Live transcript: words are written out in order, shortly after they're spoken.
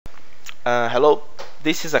Hello,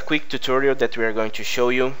 this is a quick tutorial that we are going to show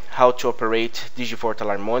you how to operate Digifort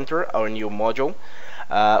Alarm Monitor, our new module,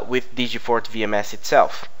 with Digifort VMS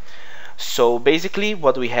itself. So basically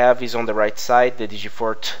what we have is on the right side the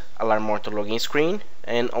Digifort Alarm Monitor login screen,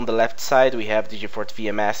 and on the left side we have Digifort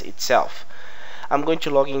VMS itself. I'm going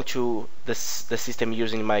to log into the system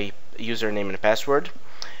using my username and password,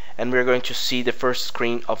 and we're going to see the first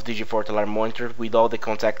screen of Digifort Alarm Monitor with all the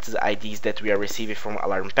contact IDs that we are receiving from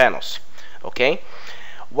alarm panels. Okay,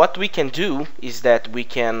 what we can do is that we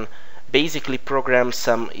can basically program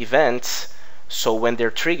some events, so when they're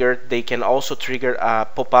triggered they can also trigger a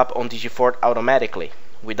pop-up on Digifort automatically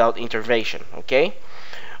without intervention. Okay,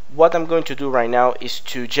 what I'm going to do right now is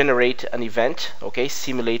to generate an event, okay,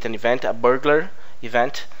 simulate an event, a burglar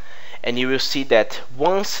event, and you will see that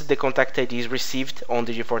once the contact ID is received on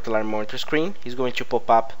Digifort Alarm Monitor screen, it's going to pop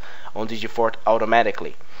up on Digifort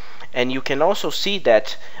automatically. And you can also see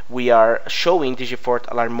that we are showing Digifort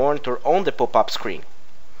Alarm Monitor on the pop-up screen.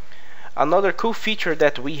 Another cool feature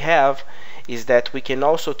that we have is that we can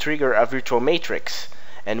also trigger a virtual matrix,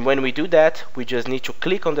 and when we do that we just need to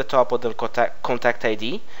click on the top of the contact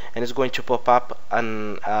ID and it's going to pop up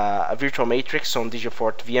a virtual matrix on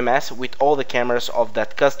Digifort VMS with all the cameras of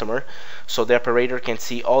that customer, so the operator can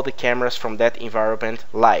see all the cameras from that environment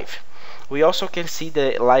live. We also can see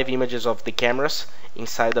the live images of the cameras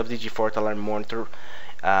inside of the Digifort Alarm Monitor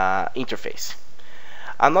interface.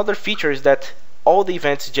 Another feature is that all the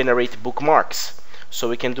events generate bookmarks, so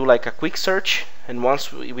we can do like a quick search, and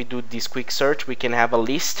once we do this quick search we can have a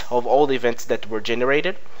list of all the events that were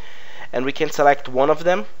generated, and we can select one of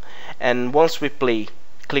them, and once we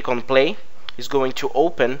click on play, it's going to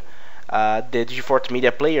open the Digifort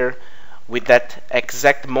Media Player with that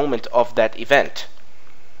exact moment of that event.